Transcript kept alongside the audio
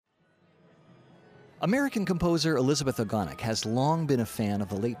American composer Elizabeth Ogonek has long been a fan of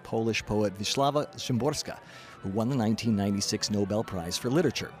the late Polish poet Wisława Szymborska, who won the 1996 Nobel Prize for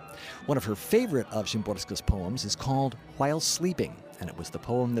Literature. One of her favorite of Szymborska's poems is called While Sleeping, and it was the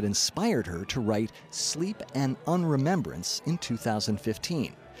poem that inspired her to write Sleep and Unremembrance in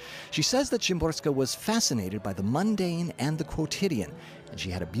 2015. She says that Szymborska was fascinated by the mundane and the quotidian, and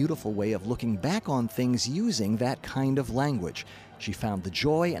she had a beautiful way of looking back on things using that kind of language. She found the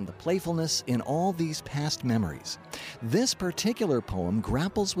joy and the playfulness in all these past memories. This particular poem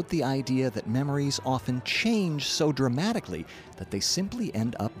grapples with the idea that memories often change so dramatically that they simply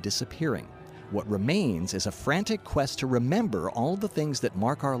end up disappearing. What remains is a frantic quest to remember all the things that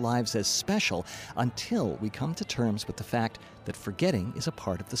mark our lives as special until we come to terms with the fact that forgetting is a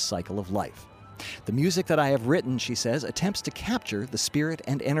part of the cycle of life. The music that I have written, she says, attempts to capture the spirit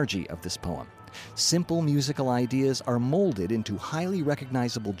and energy of this poem. Simple musical ideas are molded into highly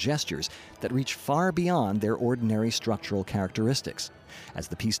recognizable gestures that reach far beyond their ordinary structural characteristics. As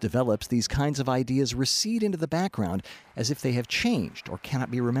the piece develops, these kinds of ideas recede into the background as if they have changed or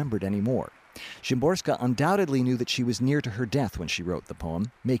cannot be remembered anymore. Szymborska undoubtedly knew that she was near to her death when she wrote the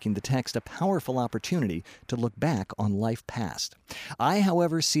poem, making the text a powerful opportunity to look back on life past. I,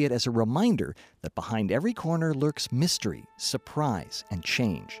 however, see it as a reminder that behind every corner lurks mystery, surprise, and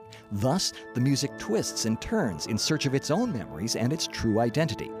change. Thus, the music twists and turns in search of its own memories and its true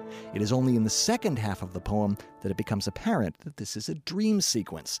identity. It is only in the second half of the poem that it becomes apparent that this is a dream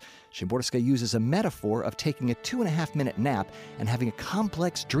sequence. Szymborska uses a metaphor of taking a 2.5-minute nap and having a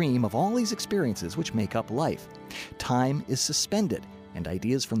complex dream of all these experiences which make up life. Time is suspended, and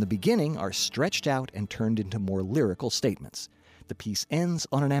ideas from the beginning are stretched out and turned into more lyrical statements. The piece ends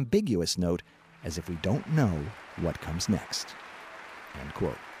on an ambiguous note, as if we don't know what comes next. End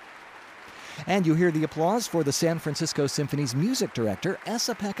quote. And you hear the applause for the San Francisco Symphony's music director,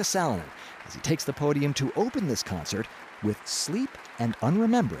 Esa-Pekka Salonen, as he takes the podium to open this concert with Sleep and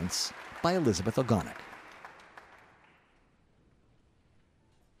Unremembrance by Elizabeth Ogonek.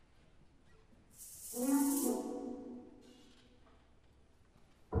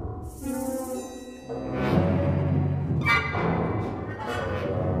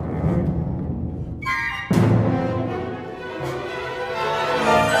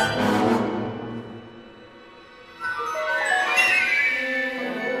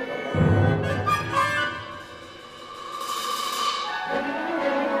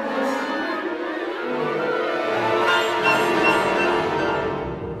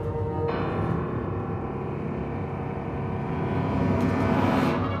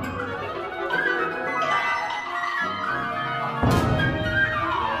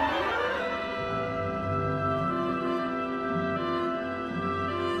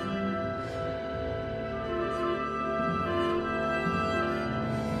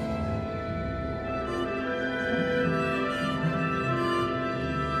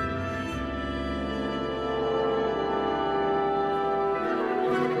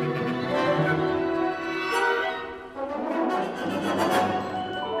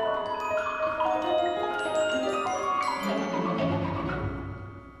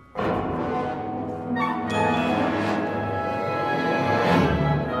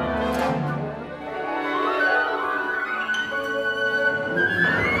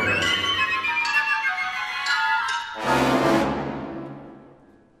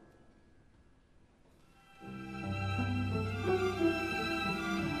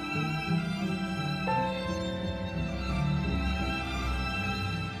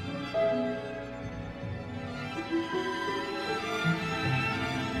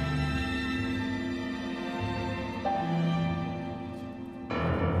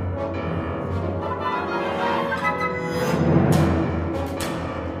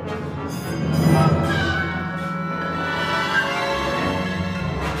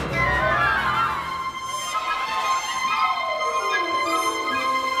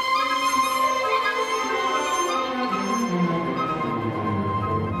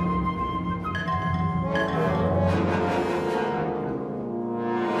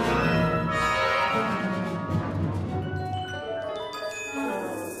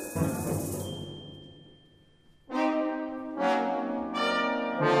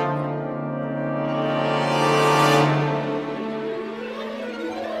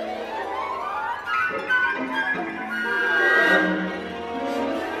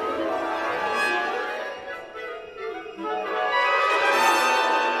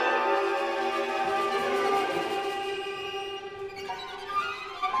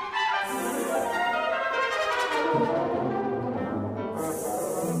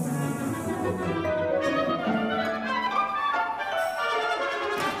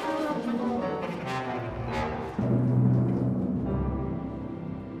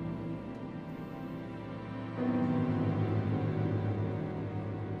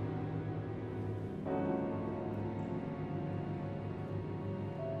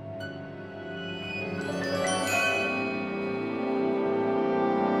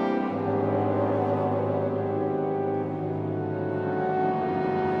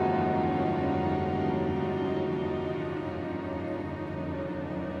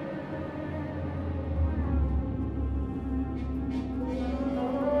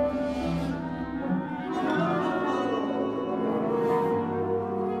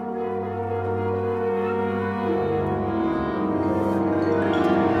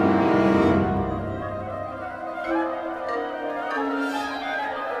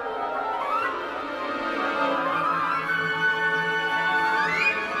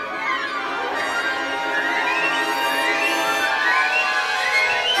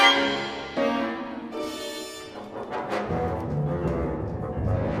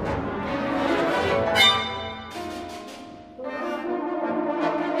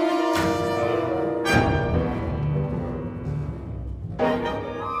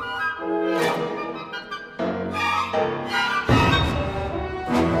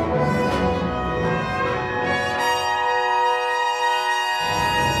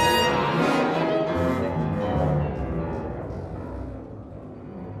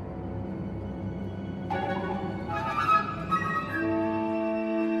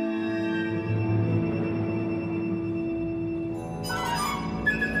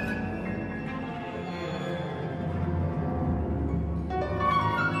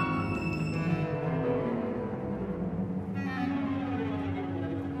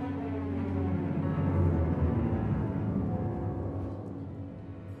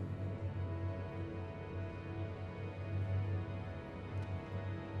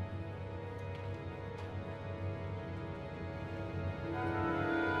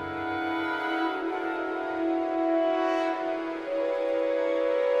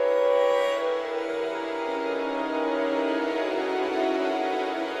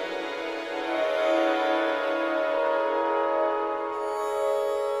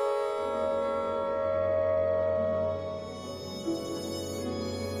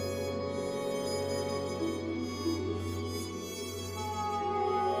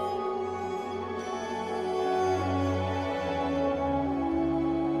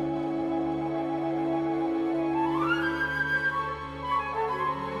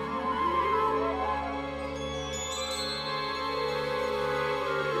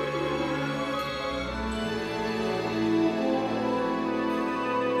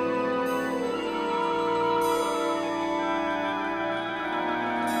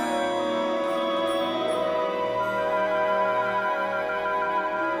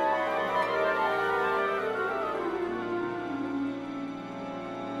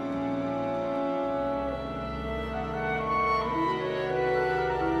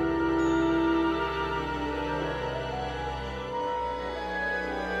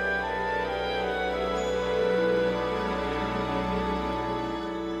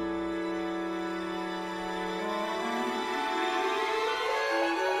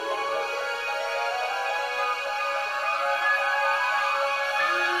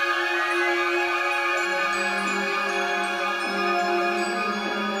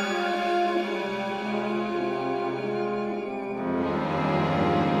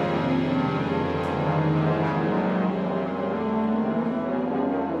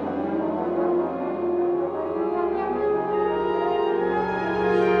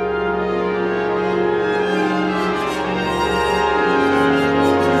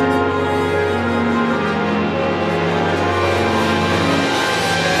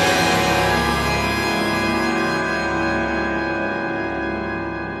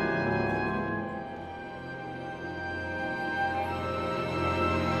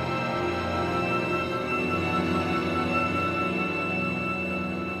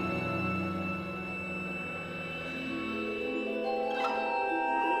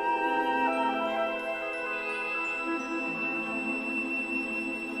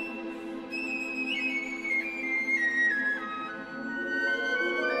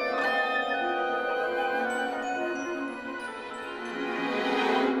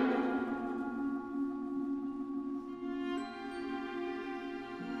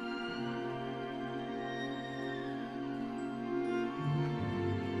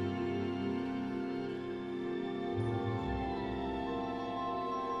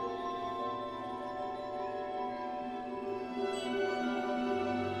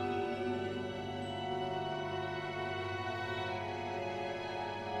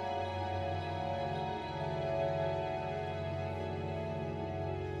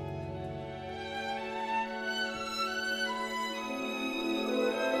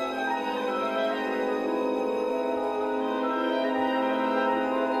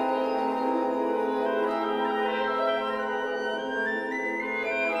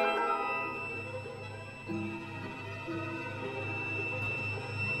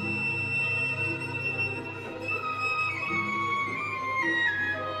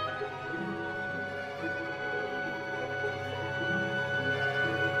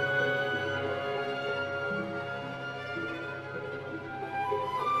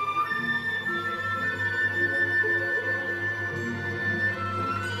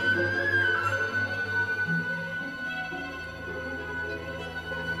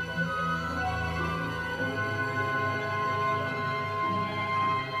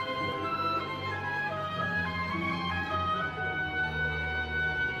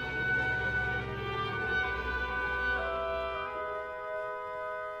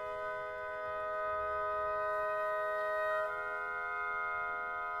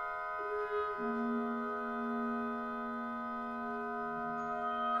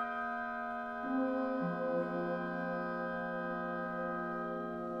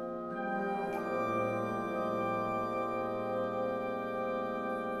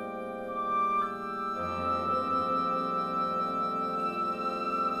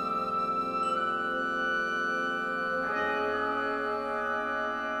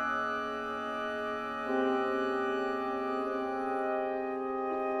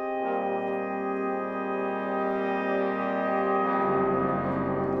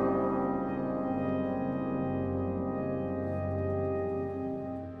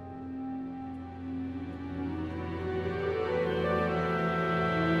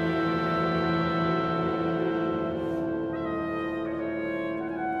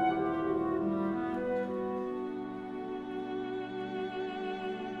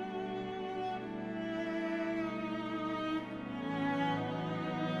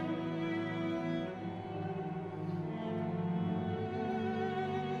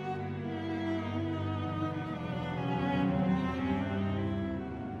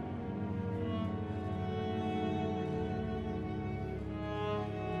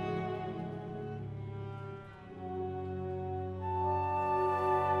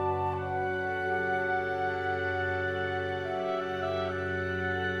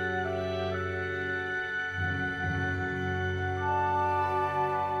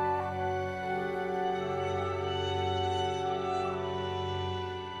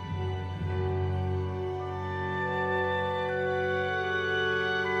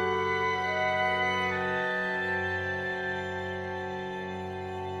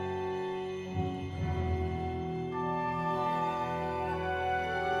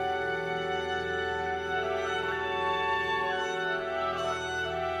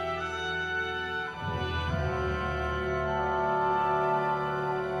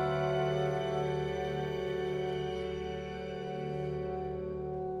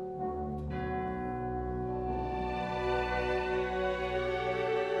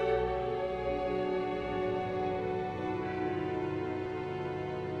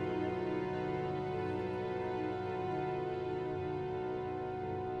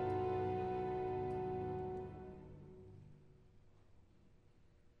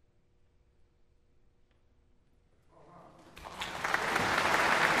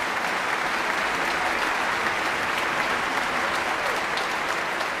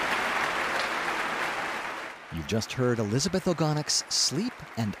 You've just heard Elizabeth Ogonek's Sleep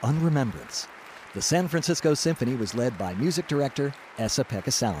and Unremembrance. The San Francisco Symphony was led by music director Esa-Pekka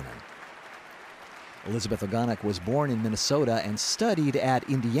Salonen. Elizabeth Ogonek was born in Minnesota and studied at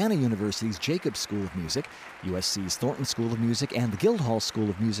Indiana University's Jacobs School of Music, USC's Thornton School of Music, and the Guildhall School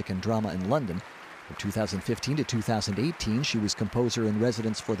of Music and Drama in London. From 2015 to 2018, she was composer in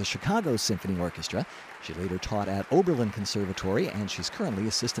residence for the Chicago Symphony Orchestra. She later taught at Oberlin Conservatory, and she's currently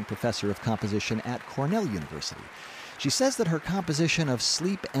assistant professor of composition at Cornell University. She says that her composition of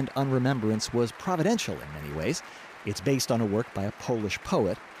Sleep and Unremembrance was providential in many ways. It's based on a work by a Polish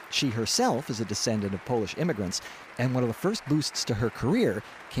poet. She herself is a descendant of Polish immigrants, and one of the first boosts to her career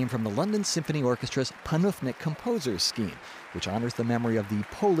came from the London Symphony Orchestra's Panufnik Composers Scheme, which honors the memory of the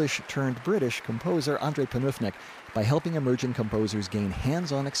Polish-turned-British composer Andrzej Panufnik by helping emerging composers gain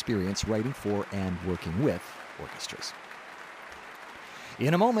hands-on experience writing for and working with orchestras.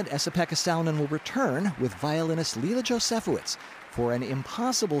 In a moment, Esa-Pekka Salonen will return with violinist Leila Josefowicz for an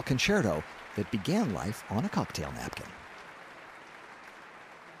impossible concerto that began life on a cocktail napkin.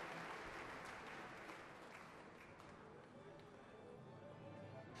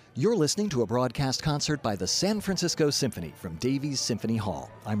 You're listening to a broadcast concert by the San Francisco Symphony from Davies Symphony Hall.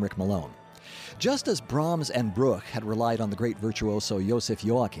 I'm Rick Malone. Just as Brahms and Bruch had relied on the great virtuoso Joseph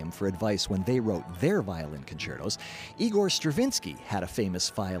Joachim for advice when they wrote their violin concertos, Igor Stravinsky had a famous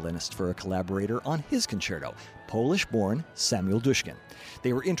violinist for a collaborator on his concerto, Polish-born Samuel Dushkin.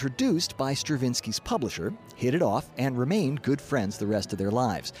 They were introduced by Stravinsky's publisher, hit it off, and remained good friends the rest of their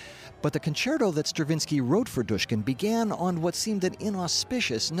lives. But the concerto that Stravinsky wrote for Dushkin began on what seemed an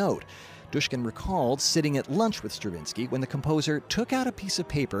inauspicious note. Dushkin recalled sitting at lunch with Stravinsky when the composer took out a piece of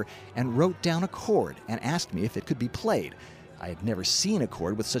paper and wrote down a chord and asked me if it could be played. I had never seen a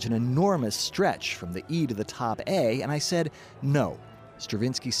chord with such an enormous stretch from the E to the top A, and I said, no.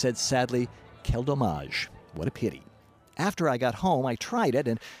 Stravinsky said sadly, quel dommage, what a pity. After I got home, I tried it,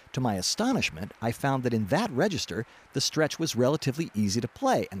 and to my astonishment, I found that in that register, the stretch was relatively easy to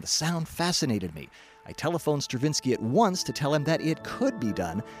play, and the sound fascinated me. I telephoned Stravinsky at once to tell him that it could be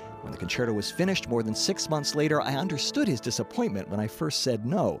done. When the concerto was finished more than 6 months later, I understood his disappointment when I first said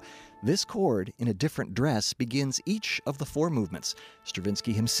no. This chord, in a different dress, begins each of the 4 movements.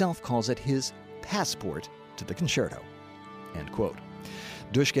 Stravinsky himself calls it his passport to the concerto. End quote.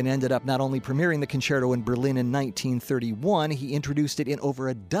 Dushkin ended up not only premiering the concerto in Berlin in 1931, he introduced it in over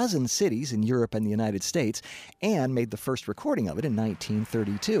a dozen cities in Europe and the United States, and made the first recording of it in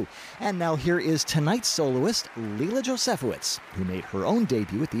 1932. And now here is tonight's soloist, Leila Josefowicz, who made her own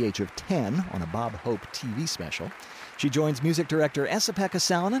debut at the age of 10 on a Bob Hope TV special. She joins music director Esa-Pekka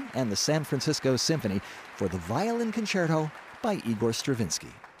Salonen and the San Francisco Symphony for the Violin Concerto by Igor Stravinsky.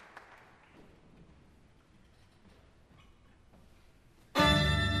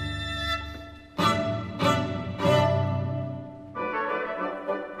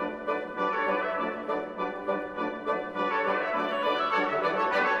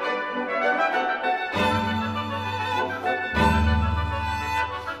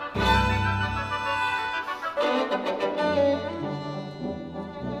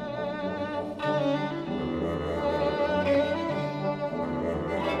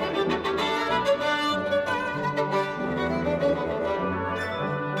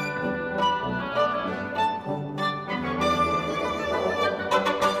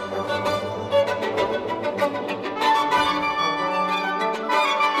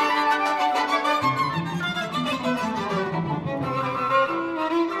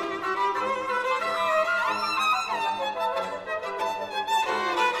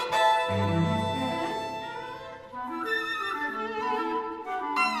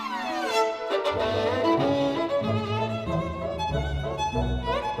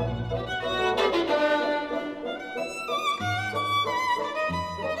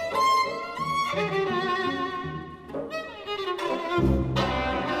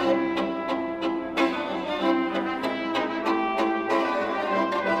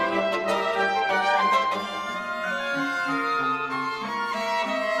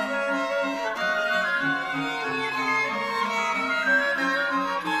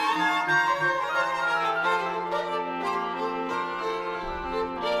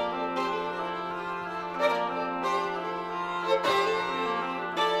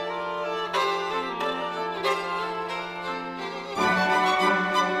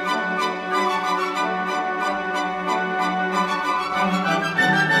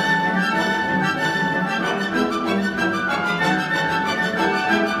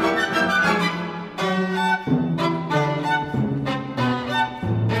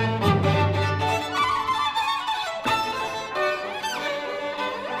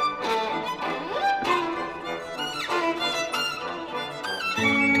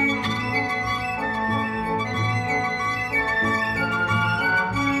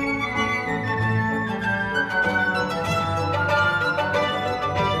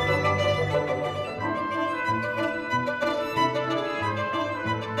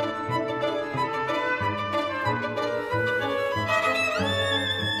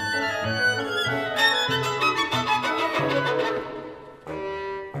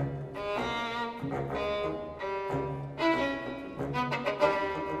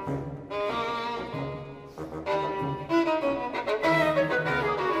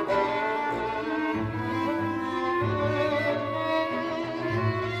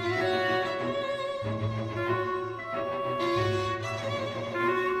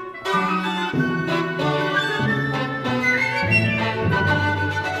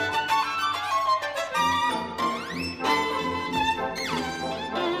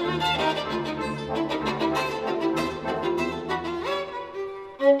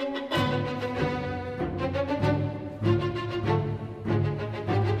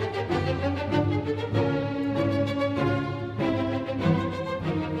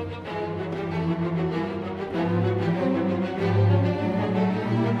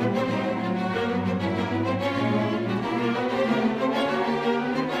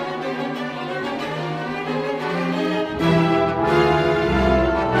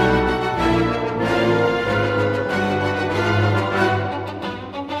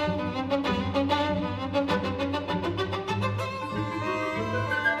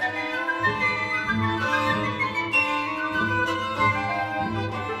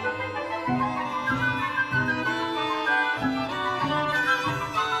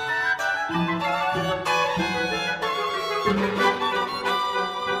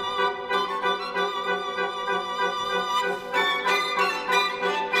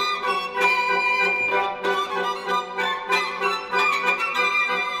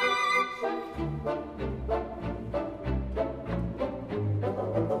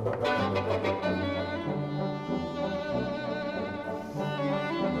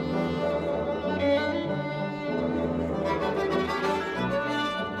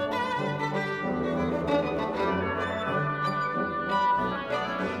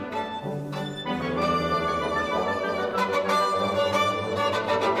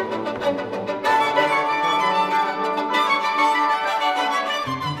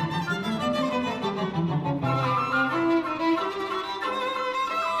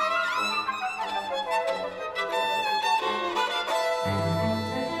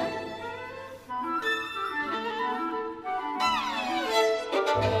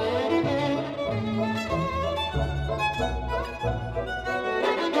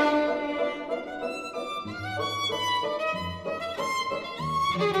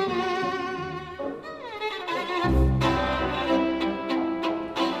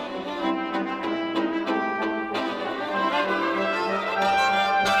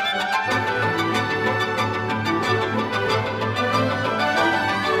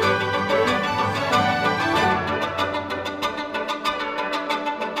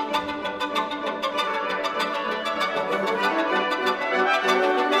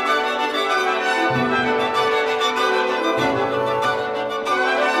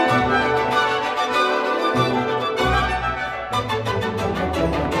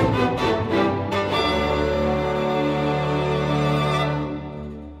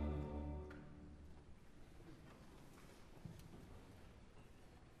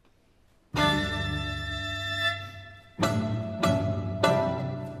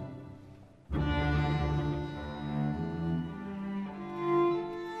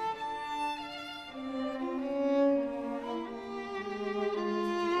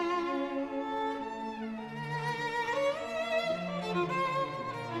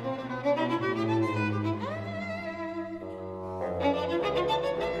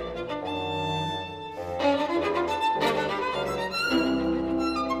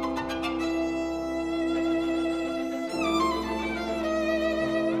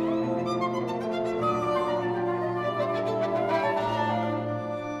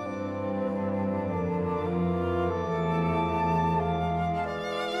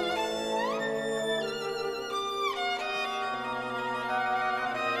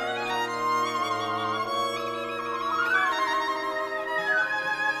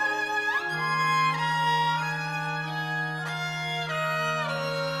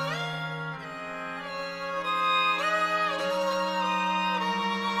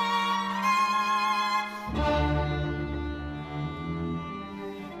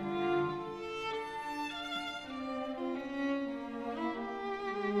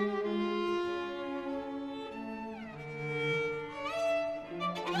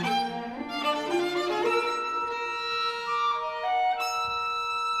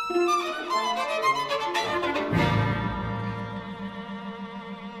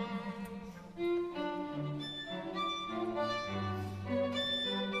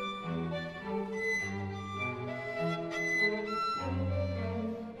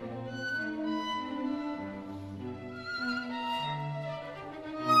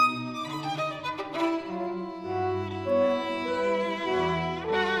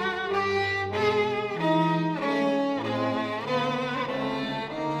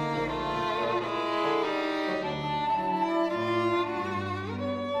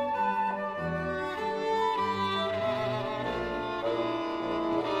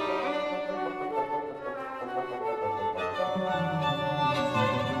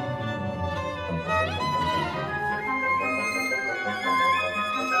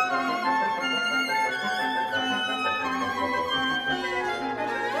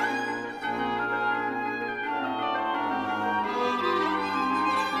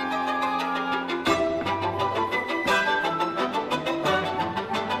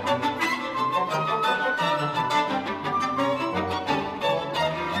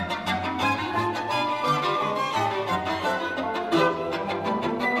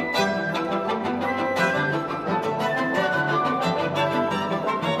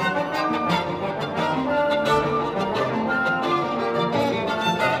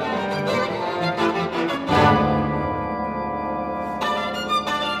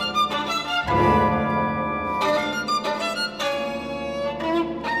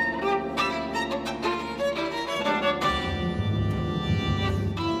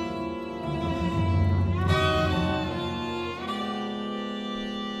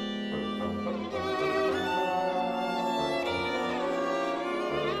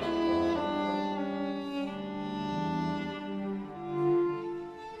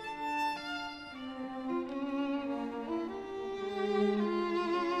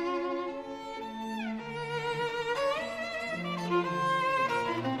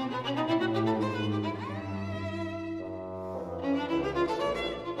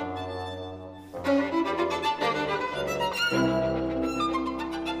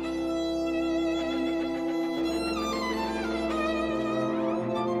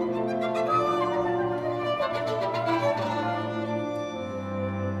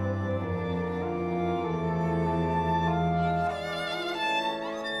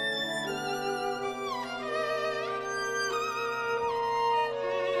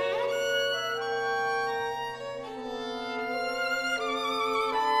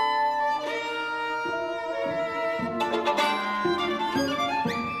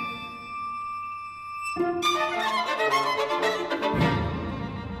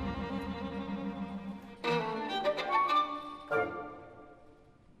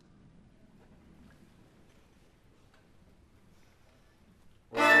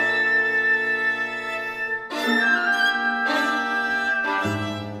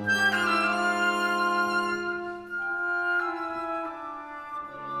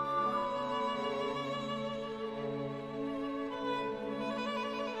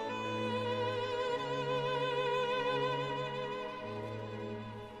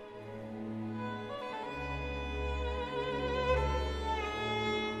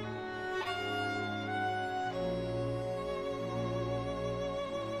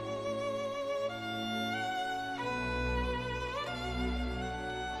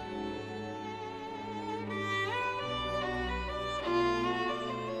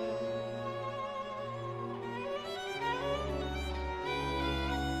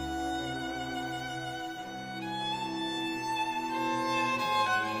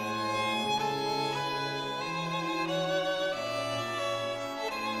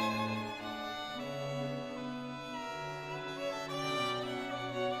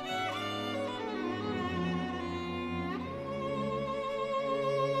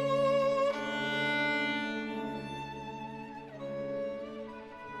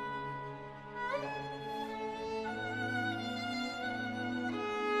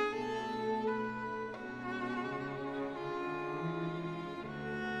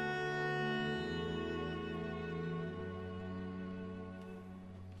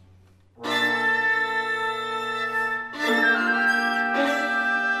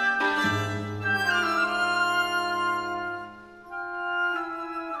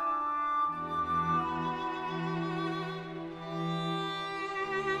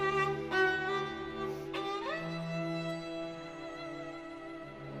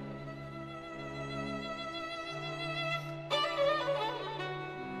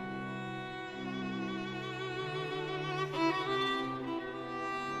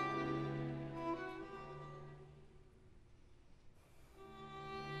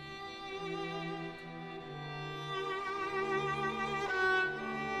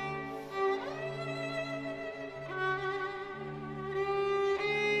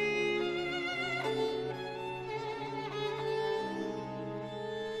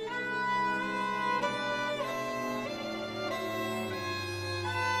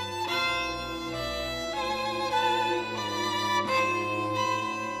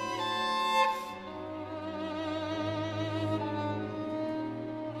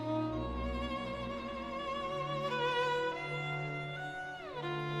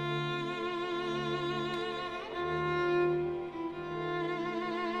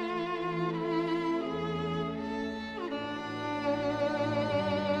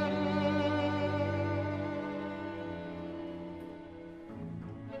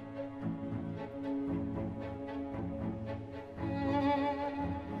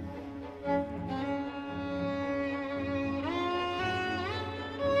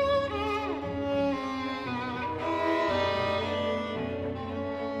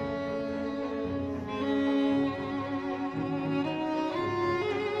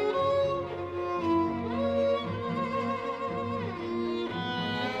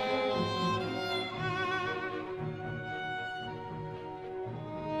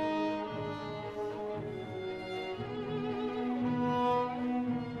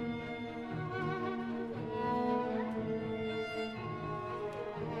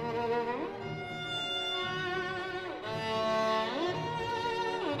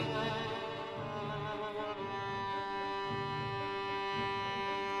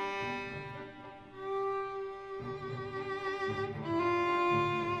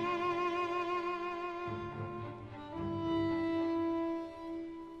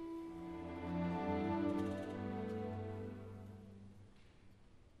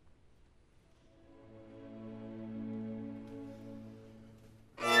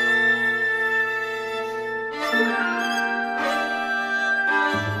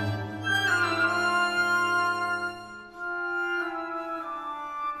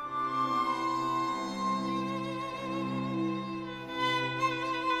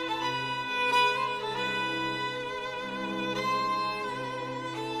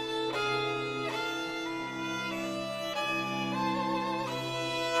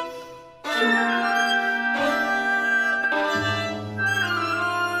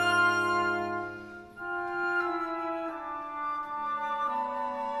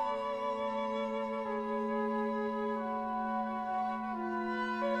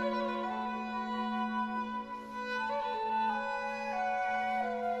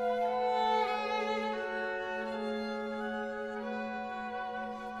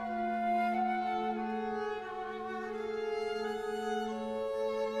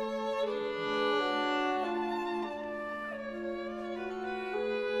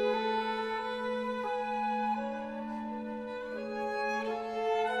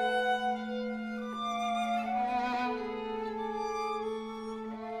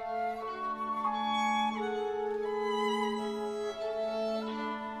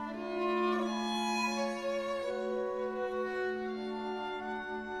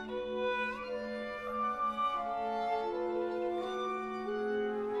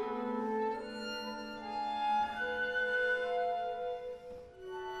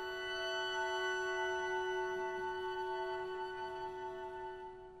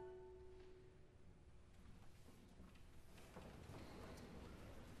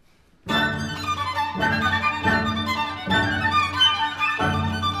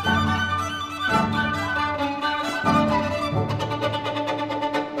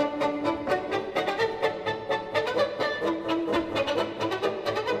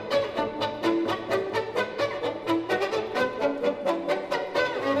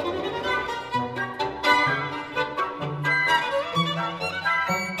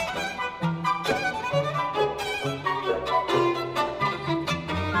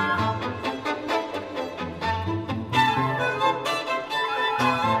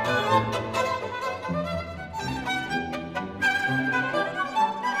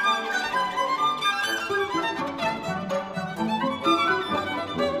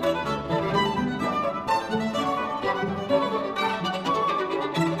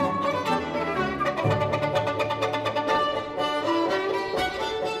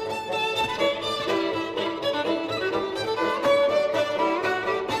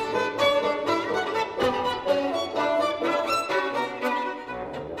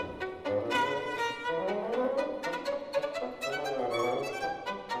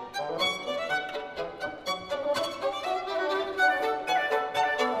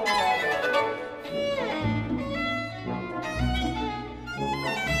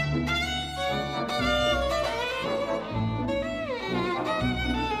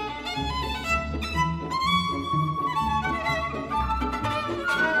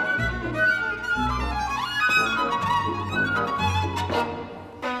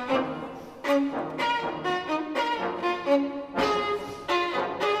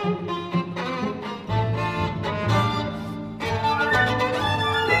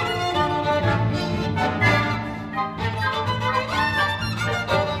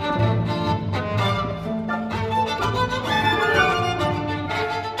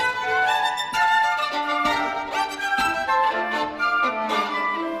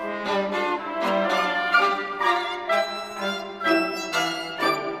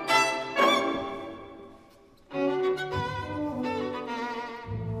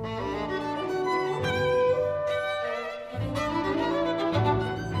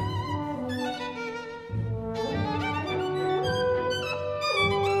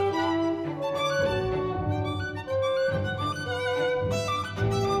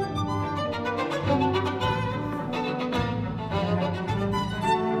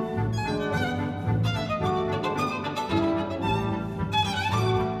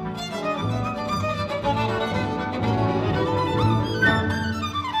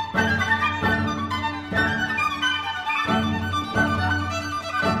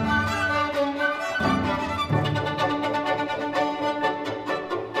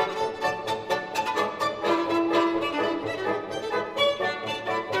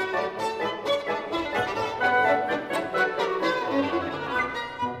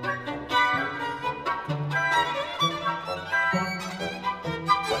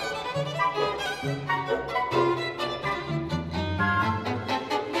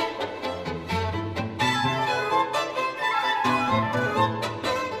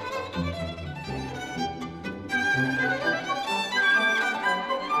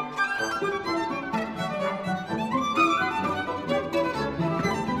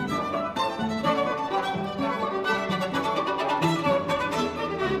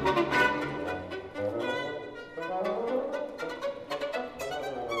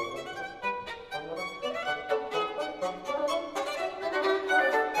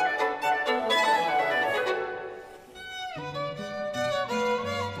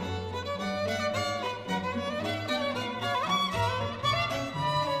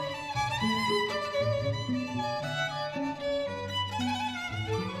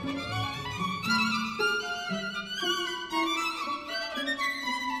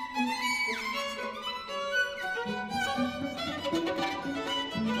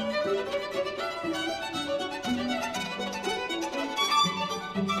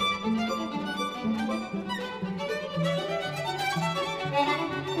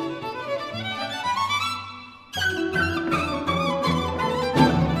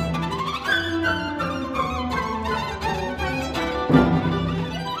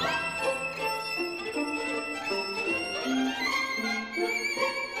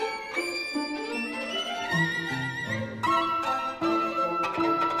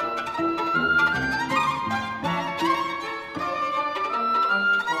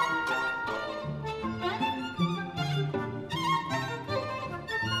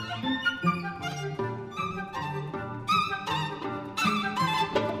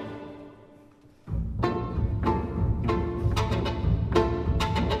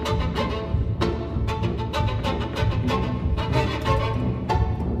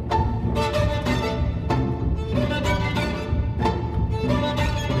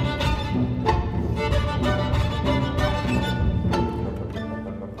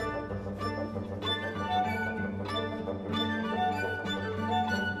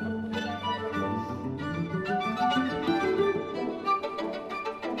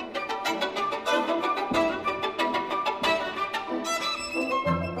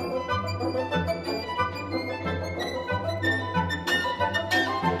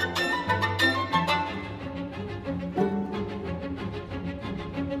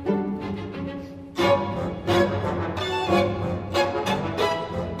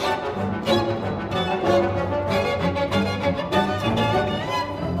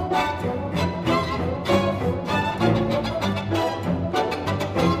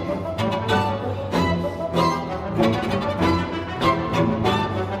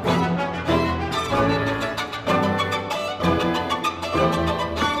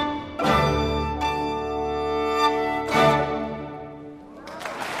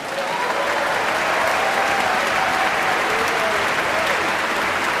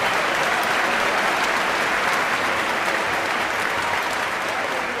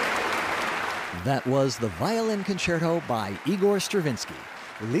 That was the Violin Concerto by Igor Stravinsky.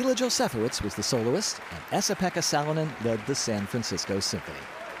 Leila Josefowicz was the soloist, and Esa-Pekka Salonen led the San Francisco Symphony.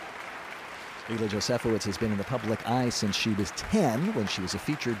 Leila Josefowicz has been in the public eye since she was 10, when she was a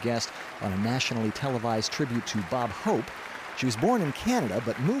featured guest on a nationally televised tribute to Bob Hope. She was born in Canada,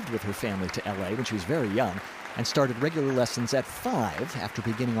 but moved with her family to LA when she was very young. and started regular lessons at 5 after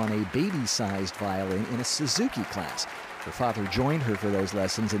beginning on a baby-sized violin in a Suzuki class. Her father joined her for those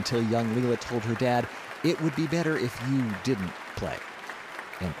lessons until young Leila told her dad, "It would be better if you didn't play."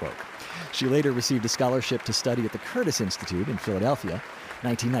 End quote. She later received a scholarship to study at the Curtis Institute in Philadelphia.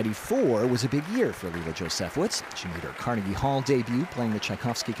 1994 was a big year for Leila Josefowicz. She made her Carnegie Hall debut playing the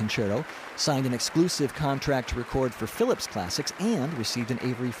Tchaikovsky Concerto, signed an exclusive contract to record for Philips Classics, and received an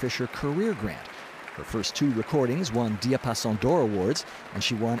Avery Fisher Career Grant. Her first 2 recordings won Diapason d'Or Awards, and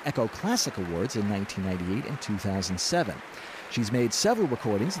she won Echo Classic Awards in 1998 and 2007. She's made several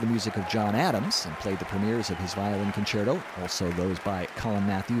recordings of the music of John Adams and played the premieres of his Violin Concerto, also those by Colin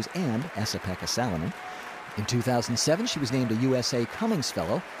Matthews and Esa-Pekka Salonen. In 2007, she was named a USA Cummings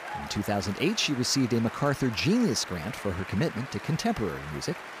Fellow. In 2008, she received a MacArthur Genius Grant for her commitment to contemporary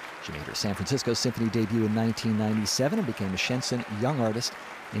music. She made her San Francisco Symphony debut in 1997 and became a Shenson Young Artist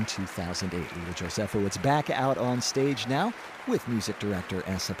in 2008. Leila Josefowicz back out on stage now with music director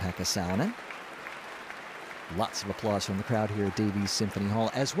Esa-Pekka Salonen. Lots of applause from the crowd here at Davies Symphony Hall,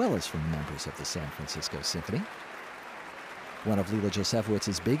 as well as from members of the San Francisco Symphony. One of Leila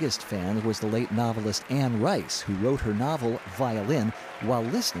Josefowicz's biggest fans was the late novelist Anne Rice, who wrote her novel Violin while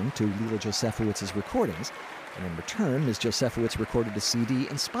listening to Leila Josefowicz's recordings, and in return, Ms. Josefowicz recorded a CD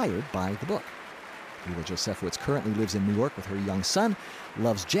inspired by the book. Leila Josefowicz currently lives in New York with her young son,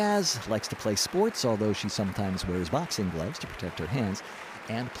 loves jazz, likes to play sports, although she sometimes wears boxing gloves to protect her hands,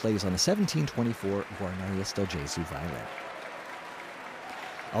 and plays on a 1724 Guarnerius del Gesù violin.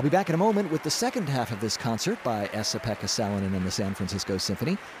 I'll be back in a moment with the second half of this concert by Esa-Pekka Salonen and the San Francisco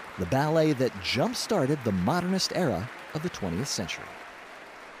Symphony, the ballet that jump-started the modernist era of the 20th century.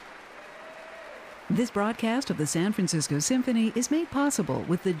 This broadcast of the San Francisco Symphony is made possible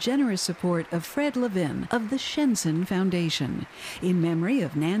with the generous support of Fred Levin of the Shenson Foundation, in memory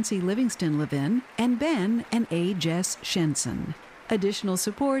of Nancy Livingston Levin and Ben and A. Jess Shenson. Additional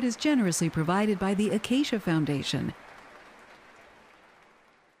support is generously provided by the Acacia Foundation.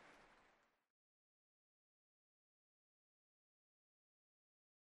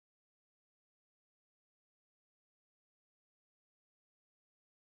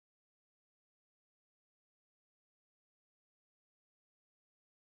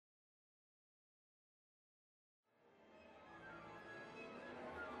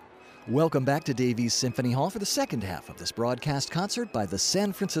 Welcome back to Davies Symphony Hall for the second half of this broadcast concert by the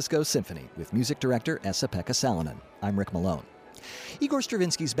San Francisco Symphony with music director Esa-Pekka Salonen. I'm Rick Malone. Igor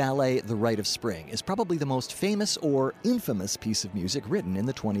Stravinsky's ballet, The Rite of Spring, is probably the most famous or infamous piece of music written in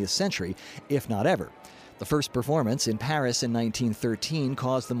the 20th century, if not ever. The first performance in Paris in 1913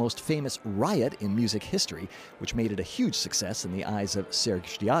 caused the most famous riot in music history, which made it a huge success in the eyes of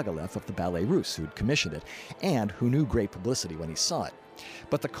Serge Diaghilev of the Ballet Russe, who'd commissioned it, and who knew great publicity when he saw it.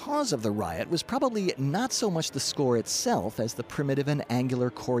 But the cause of the riot was probably not so much the score itself as the primitive and angular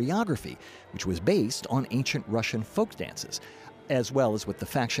choreography, which was based on ancient Russian folk dances, as well as with the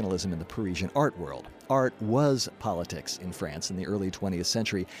factionalism in the Parisian art world. Art was politics in France in the early 20th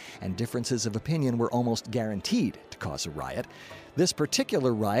century, and differences of opinion were almost guaranteed to cause a riot. This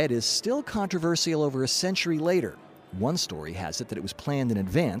particular riot is still controversial over a century later. One story has it that it was planned in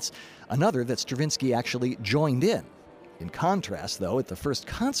advance, another that Stravinsky actually joined in. In contrast, though, at the first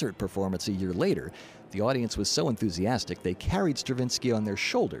concert performance a year later, the audience was so enthusiastic they carried Stravinsky on their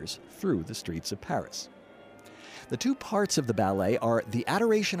shoulders through the streets of Paris. The two parts of the ballet are the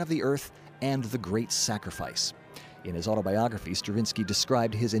Adoration of the Earth and the Great Sacrifice. In his autobiography, Stravinsky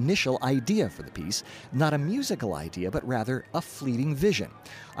described his initial idea for the piece, not a musical idea, but rather a fleeting vision.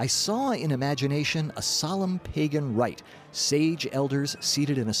 "I saw in imagination a solemn pagan rite. Sage elders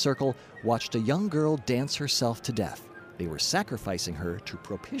seated in a circle watched a young girl dance herself to death. They were sacrificing her to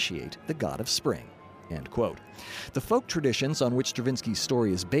propitiate the god of spring." End quote. The folk traditions on which Stravinsky's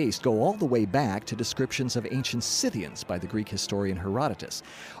story is based go all the way back to descriptions of ancient Scythians by the Greek historian Herodotus.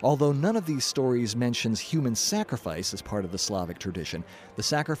 Although none of these stories mentions human sacrifice as part of the Slavic tradition, the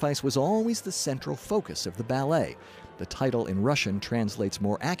sacrifice was always the central focus of the ballet. The title in Russian translates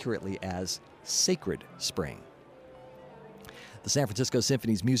more accurately as Sacred Spring. The San Francisco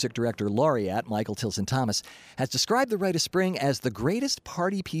Symphony's music director laureate, Michael Tilson Thomas, has described The Rite of Spring as the greatest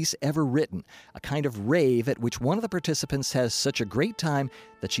party piece ever written, a kind of rave at which one of the participants has such a great time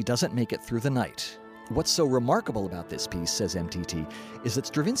that she doesn't make it through the night. What's so remarkable about this piece, says MTT, is that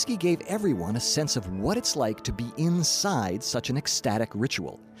Stravinsky gave everyone a sense of what it's like to be inside such an ecstatic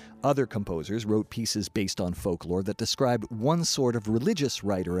ritual. Other composers wrote pieces based on folklore that described one sort of religious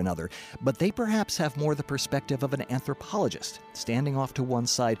rite or another, but they perhaps have more the perspective of an anthropologist, standing off to one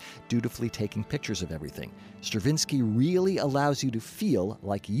side, dutifully taking pictures of everything. Stravinsky really allows you to feel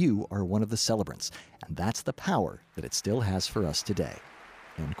like you are one of the celebrants, and that's the power that it still has for us today.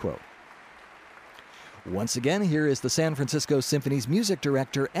 End quote. Once again, here is the San Francisco Symphony's music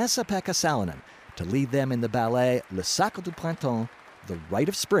director, Esa-Pekka Salonen, to lead them in the ballet Le Sacre du Printemps, The Rite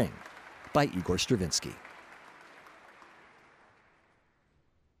of Spring, by Igor Stravinsky.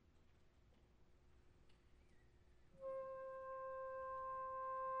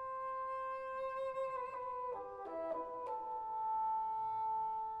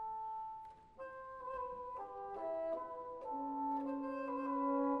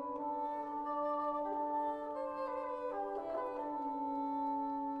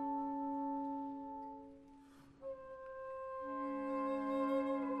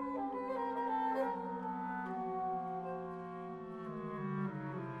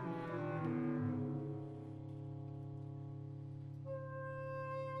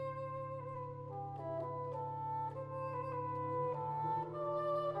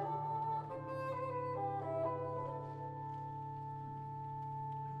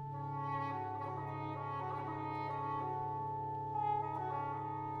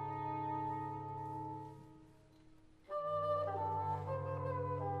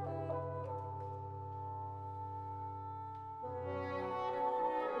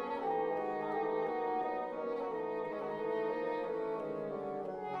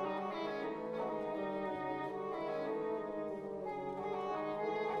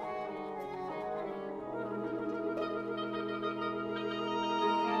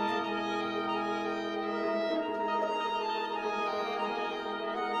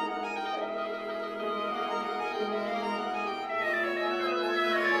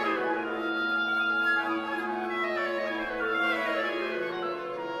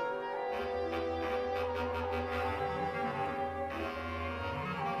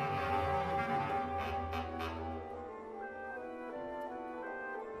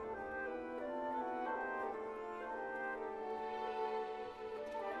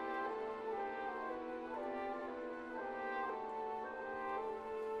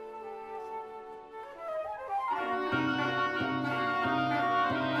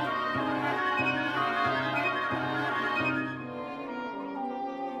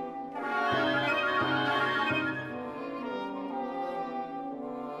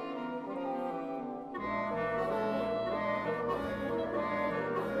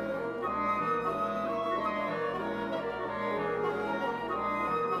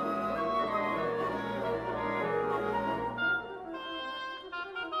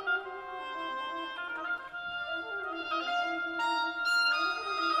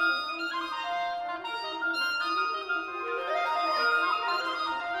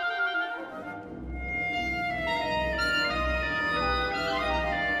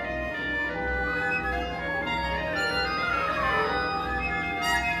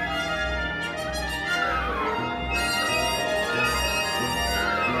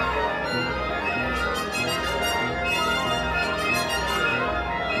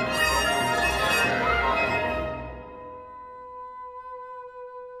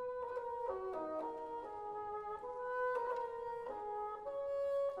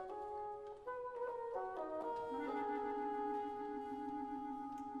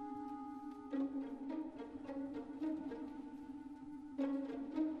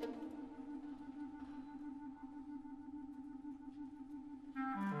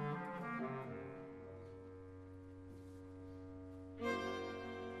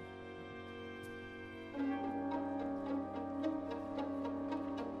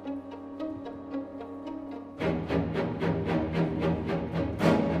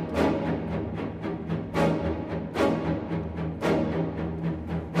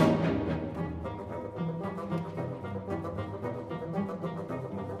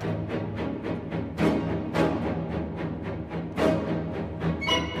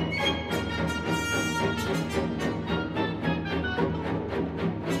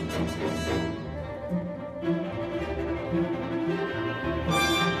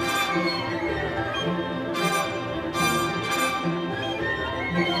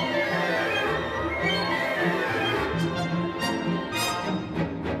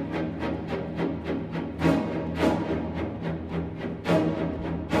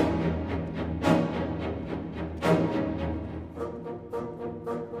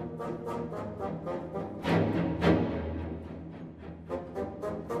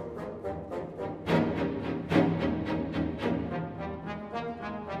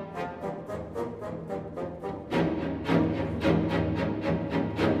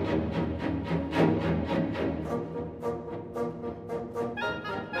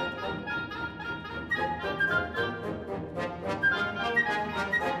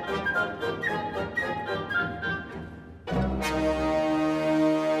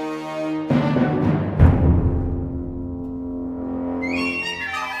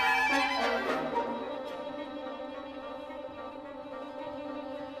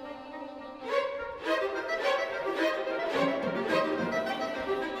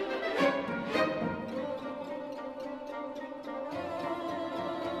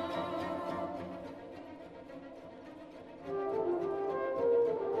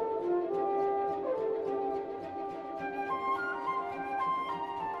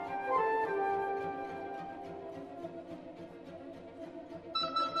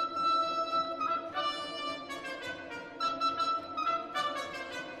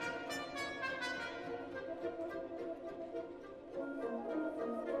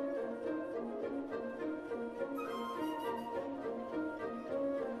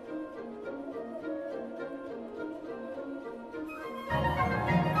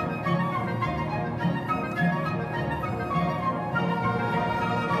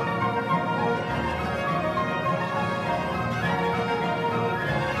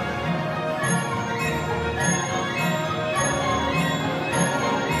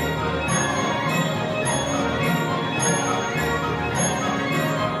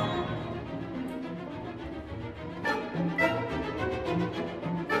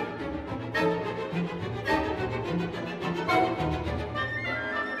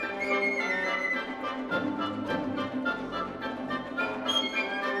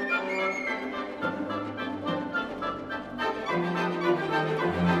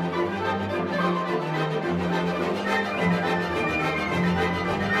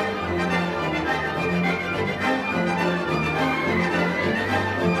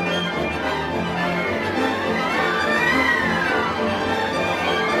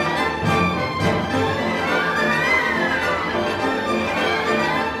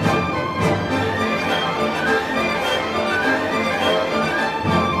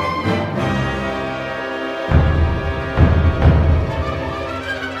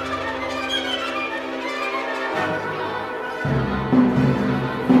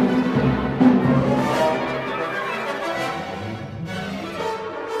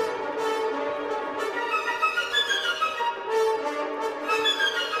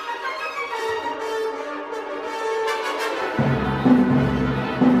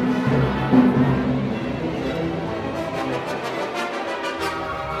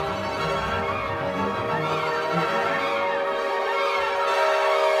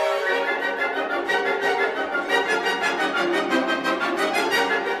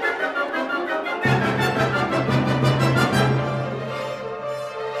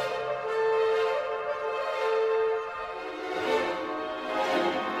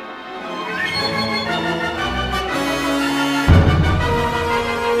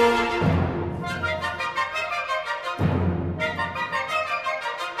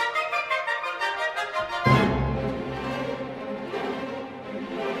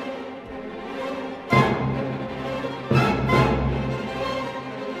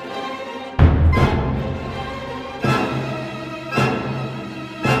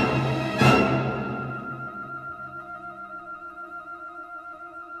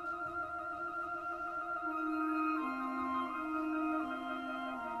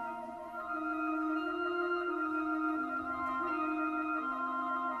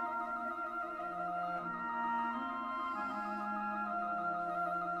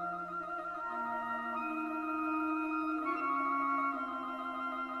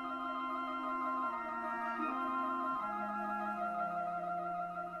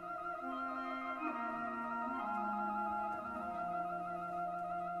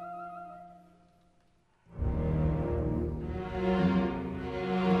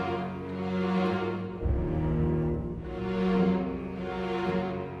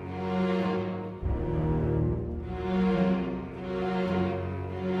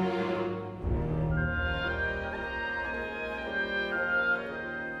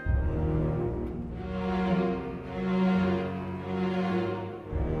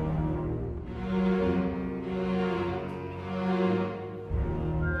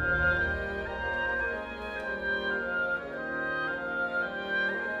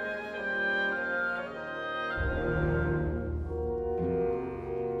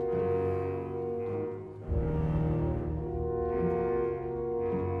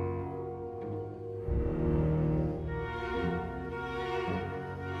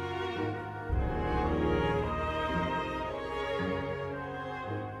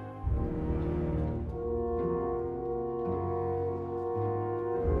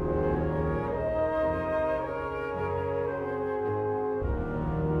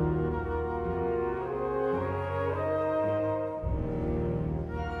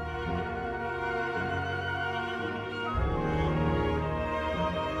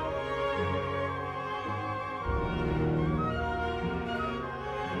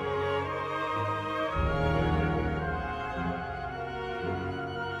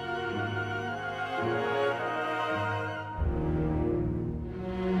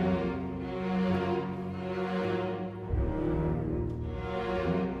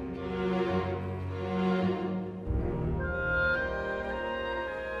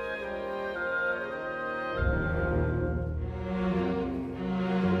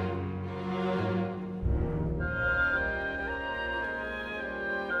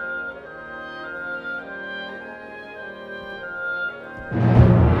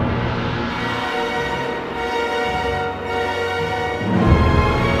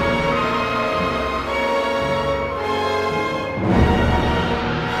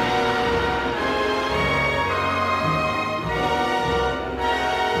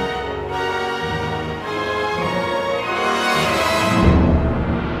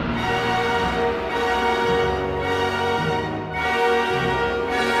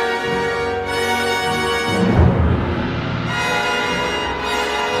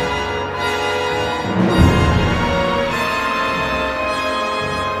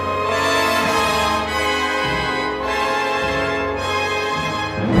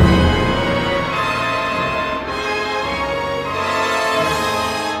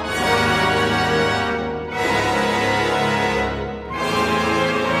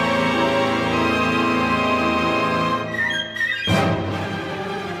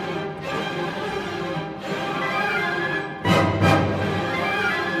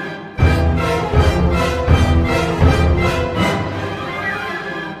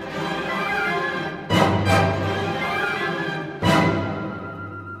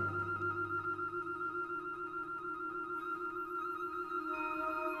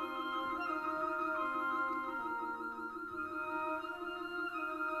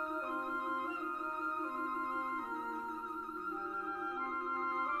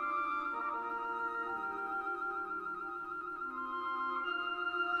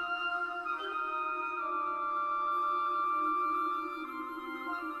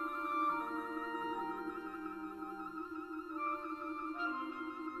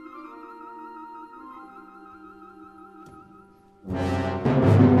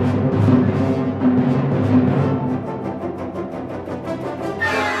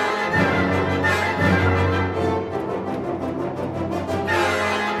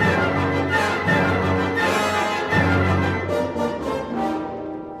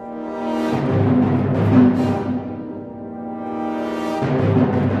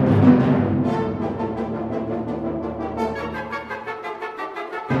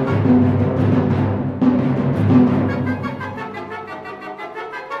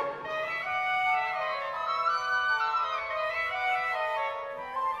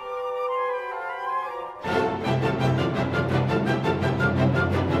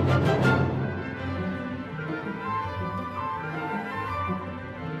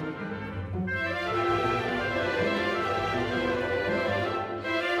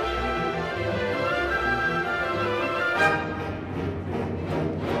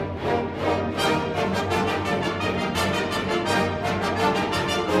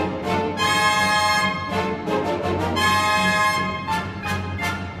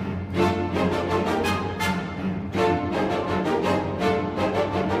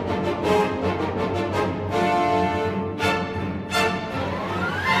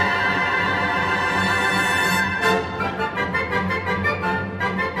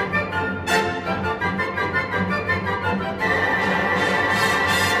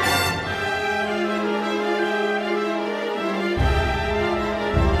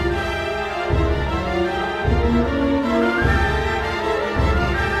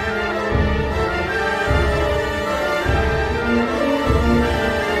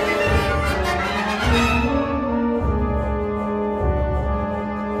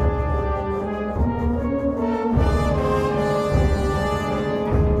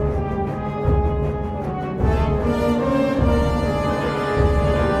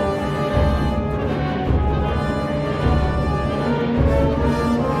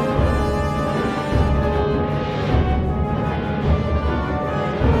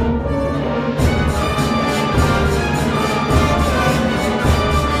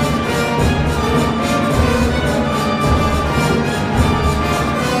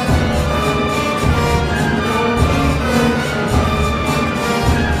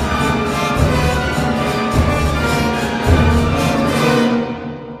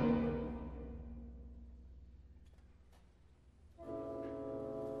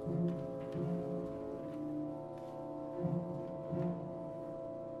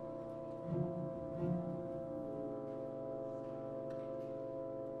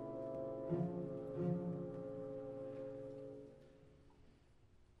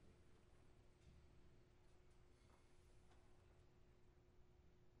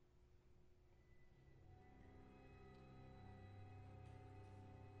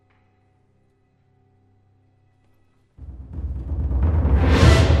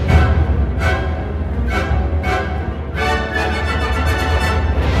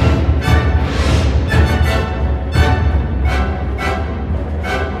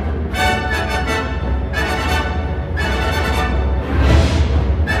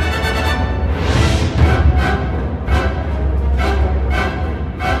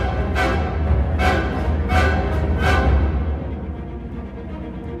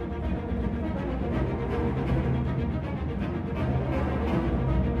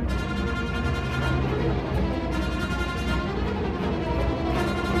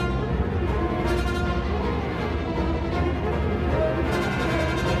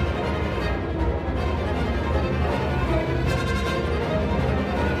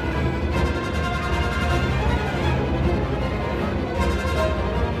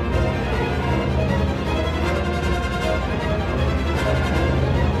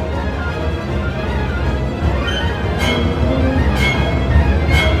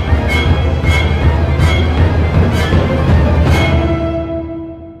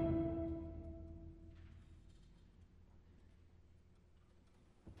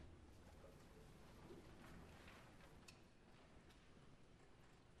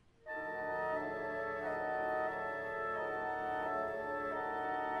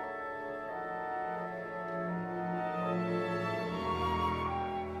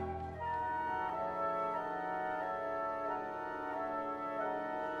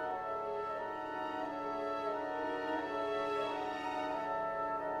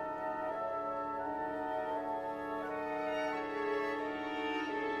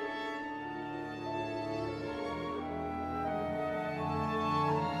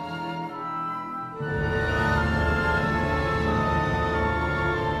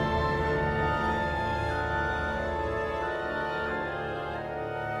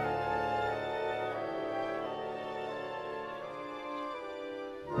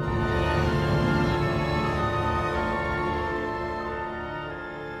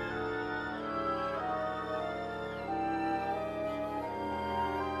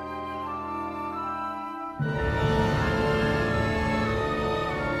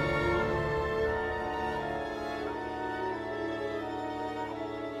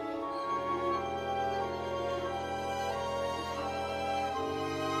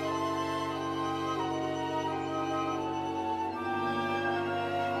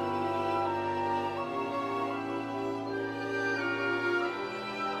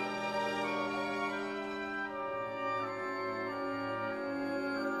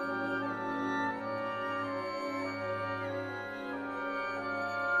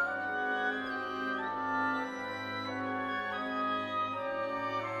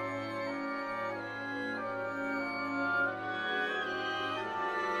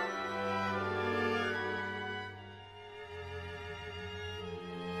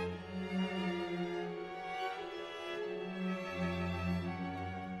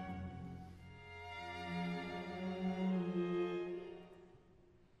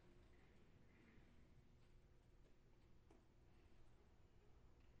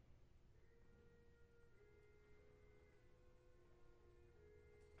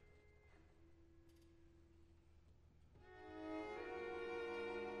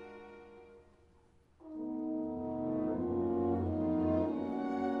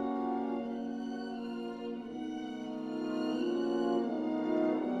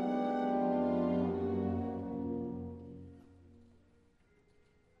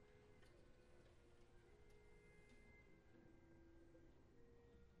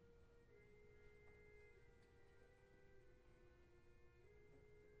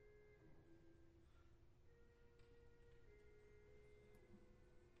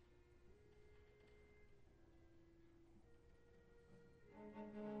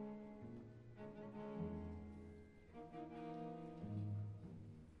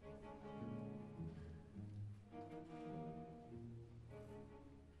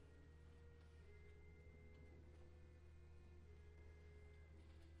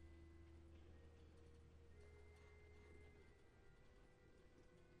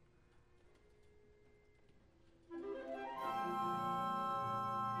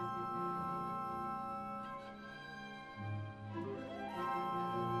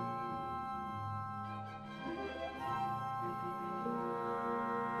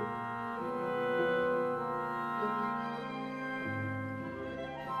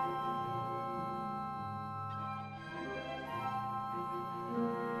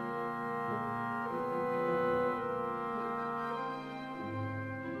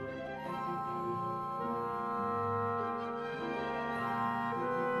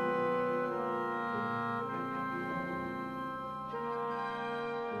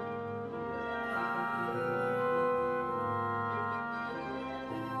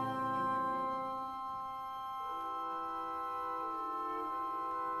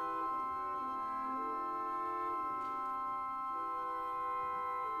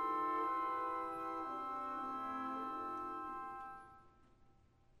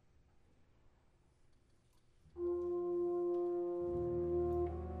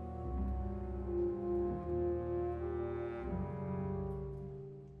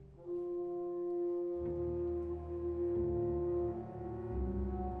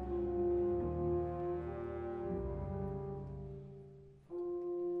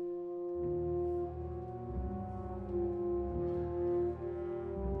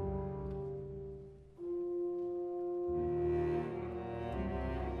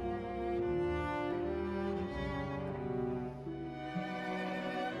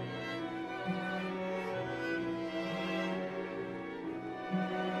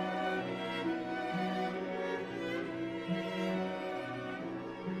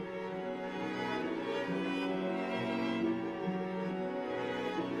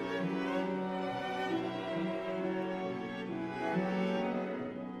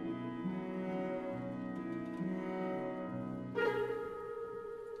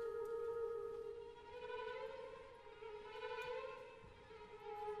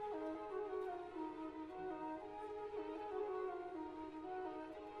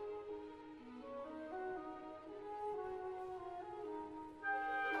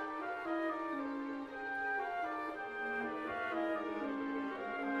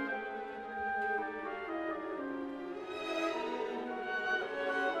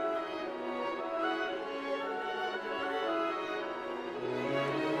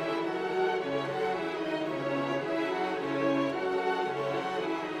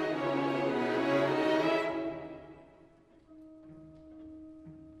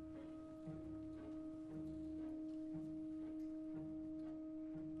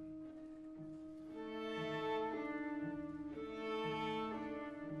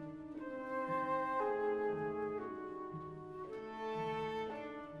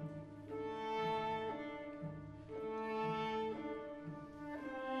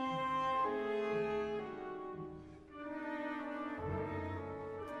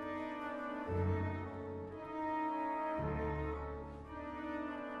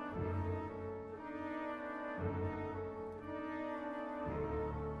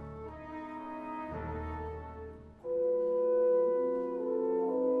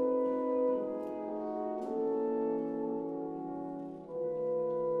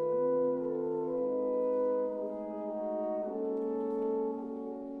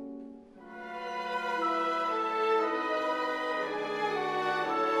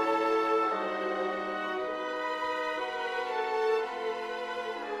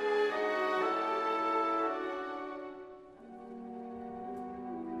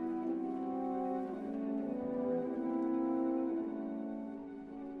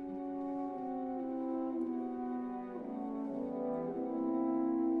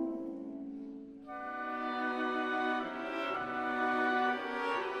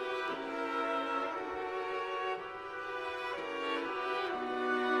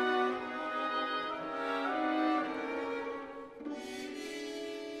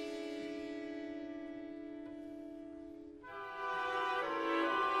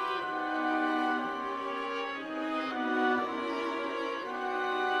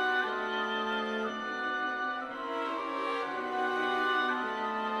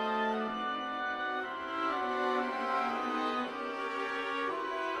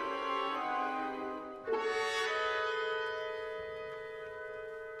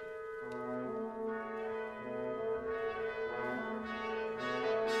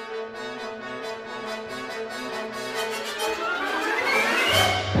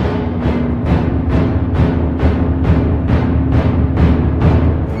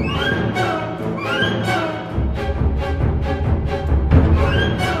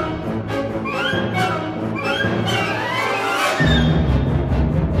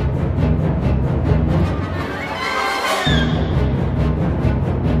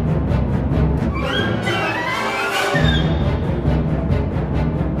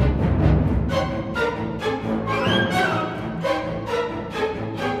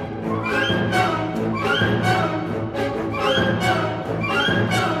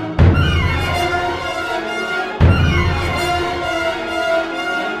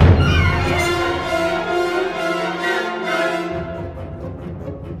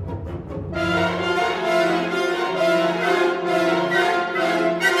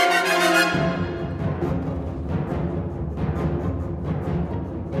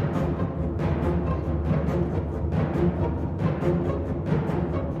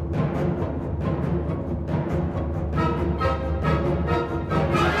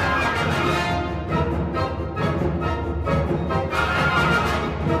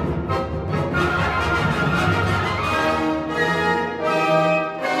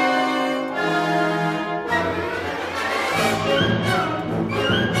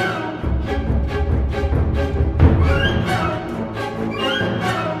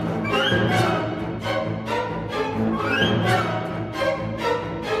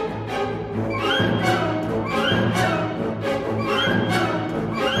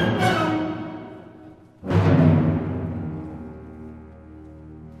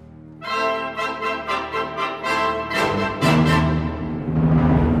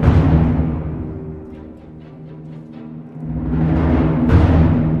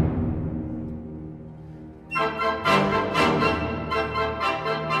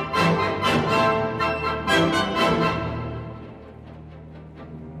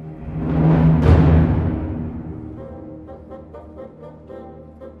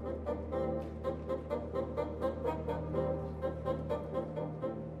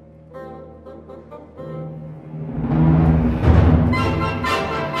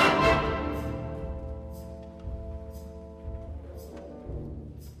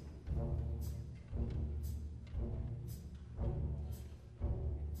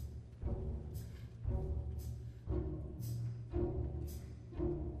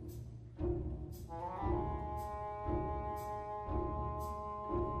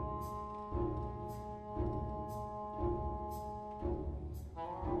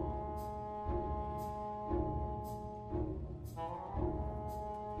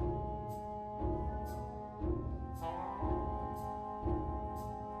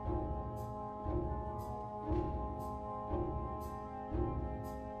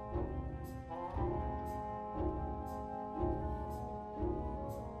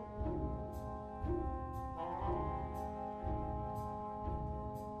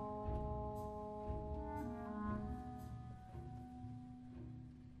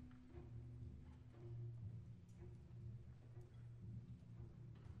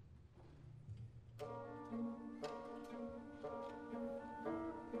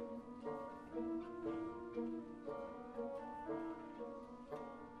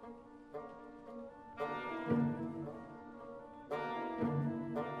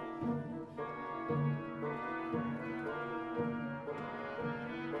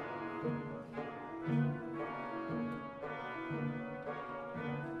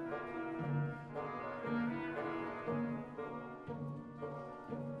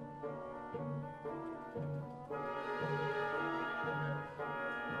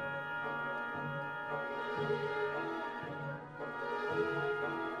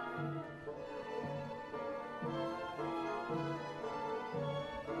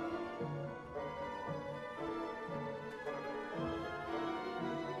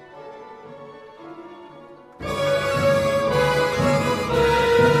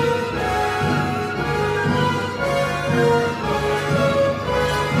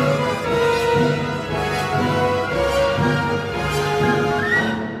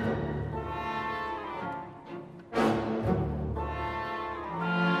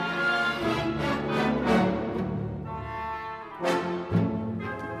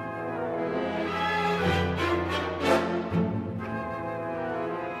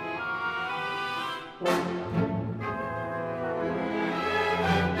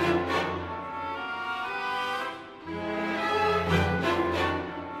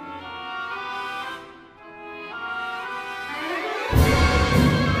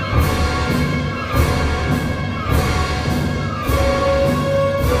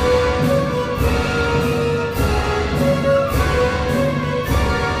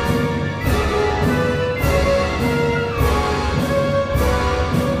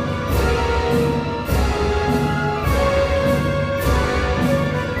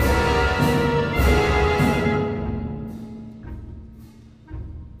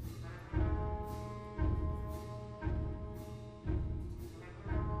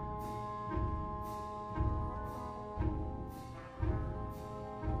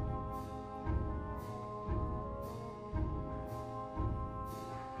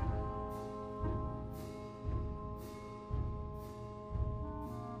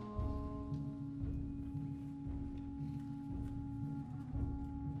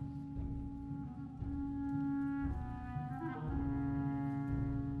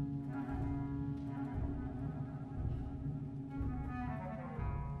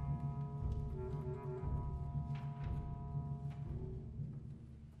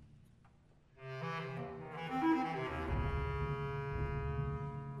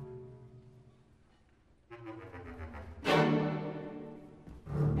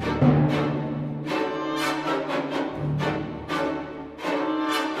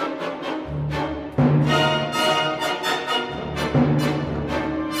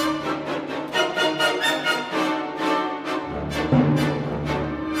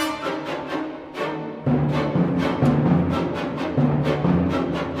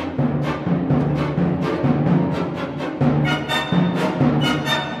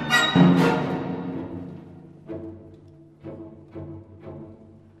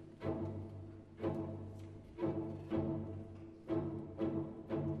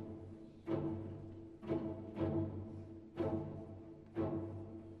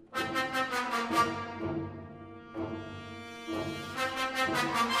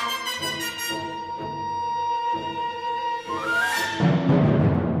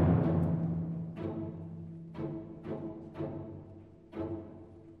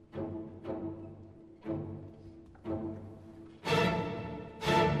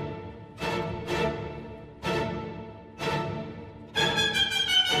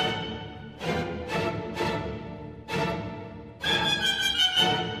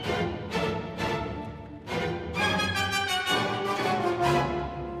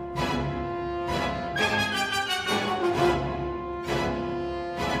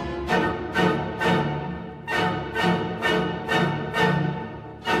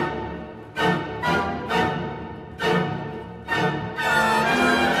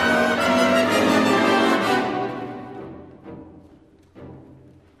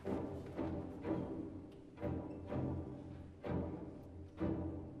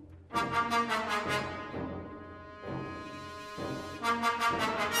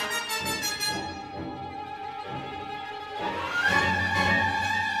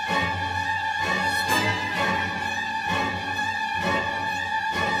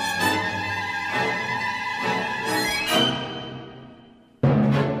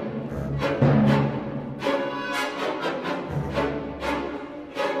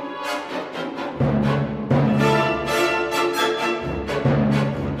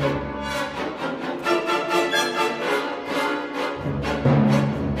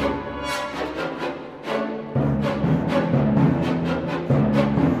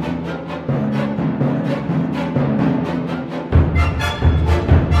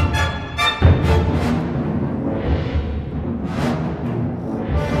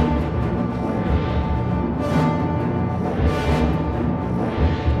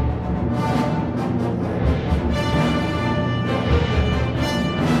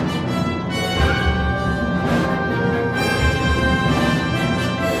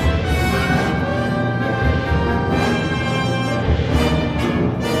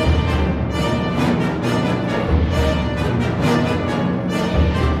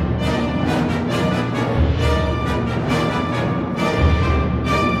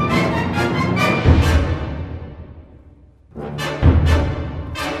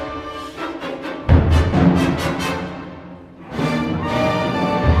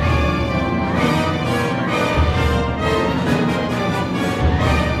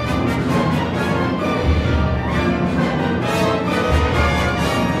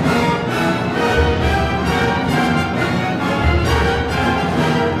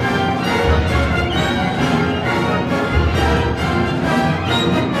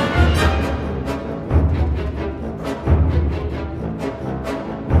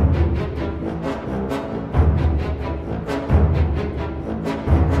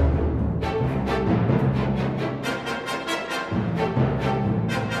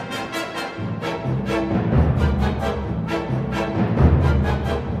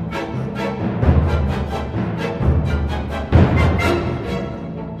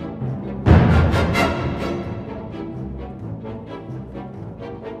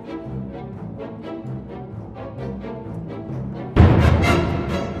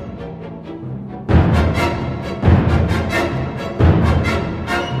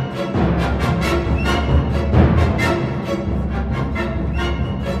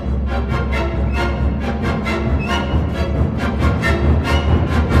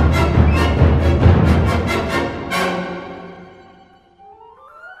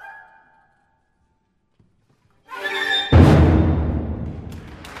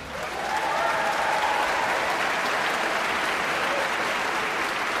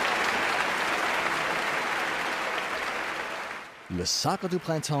 Le Sacre du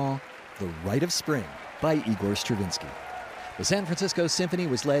Printemps, The Rite of Spring by Igor Stravinsky. The San Francisco Symphony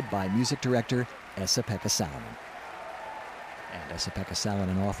was led by music director Esa-Pekka Salonen. And Esa-Pekka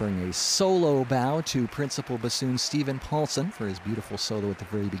Salonen offering a solo bow to principal bassoon Stephen Paulson for his beautiful solo at the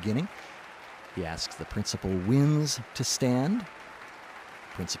very beginning. He asks the principal winds to stand,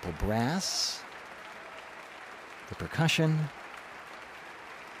 principal brass, the percussion,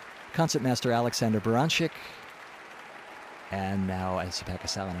 concertmaster Alexander Baranchik, and now Esa-Pekka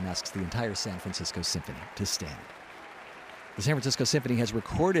Salonen asks the entire San Francisco Symphony to stand. The San Francisco Symphony has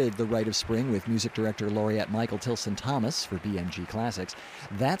recorded The Rite of Spring with music director laureate Michael Tilson Thomas for BMG Classics.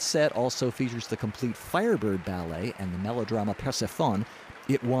 That set also features the complete Firebird Ballet and the melodrama Persephone.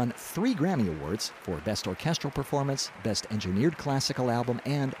 It won 3 Grammy Awards for Best Orchestral Performance, Best Engineered Classical Album,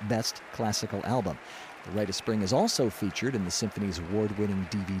 and Best Classical Album. The Rite of Spring is also featured in the Symphony's award-winning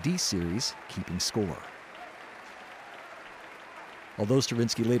DVD series, Keeping Score. Although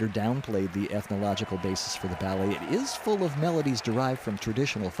Stravinsky later downplayed the ethnological basis for the ballet, it is full of melodies derived from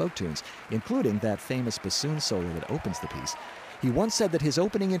traditional folk tunes, including that famous bassoon solo that opens the piece. He once said that his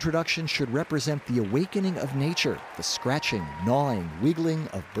opening introduction should represent the awakening of nature, the scratching, gnawing, wiggling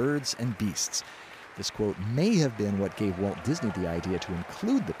of birds and beasts. This quote may have been what gave Walt Disney the idea to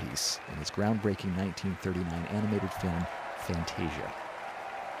include the piece in his groundbreaking 1939 animated film, Fantasia.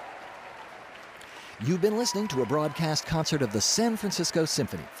 You've been listening to a broadcast concert of the San Francisco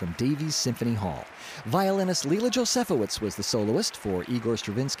Symphony from Davies Symphony Hall. Violinist Leila Josefowicz was the soloist for Igor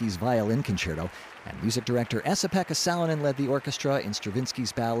Stravinsky's Violin Concerto, and music director Esa-Pekka Salonen led the orchestra in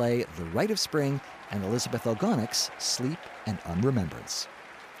Stravinsky's ballet The Rite of Spring and Elizabeth Ogonek's Sleep and Unremembrance.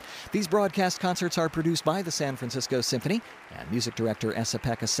 These broadcast concerts are produced by the San Francisco Symphony, and music director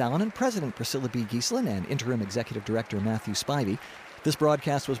Esa-Pekka Salonen, President Priscilla B. Giesslin, and interim executive director Matthew Spivey. This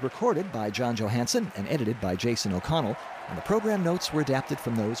broadcast was recorded by John Johansson and edited by Jason O'Connell, and the program notes were adapted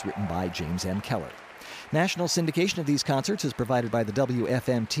from those written by James M. Keller. National syndication of these concerts is provided by the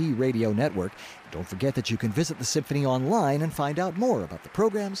WFMT radio network. Don't forget that you can visit the Symphony online and find out more about the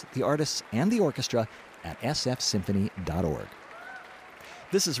programs, the artists, and the orchestra at sfsymphony.org.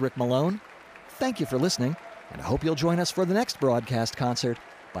 This is Rick Malone. Thank you for listening, and I hope you'll join us for the next broadcast concert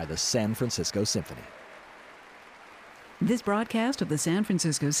by the San Francisco Symphony. This broadcast of the San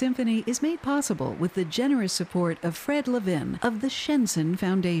Francisco Symphony is made possible with the generous support of Fred Levin of the Shenson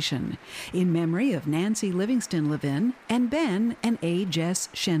Foundation, in memory of Nancy Livingston Levin and Ben and A. Jess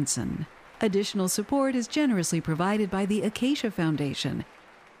Shenson. Additional support is generously provided by the Acacia Foundation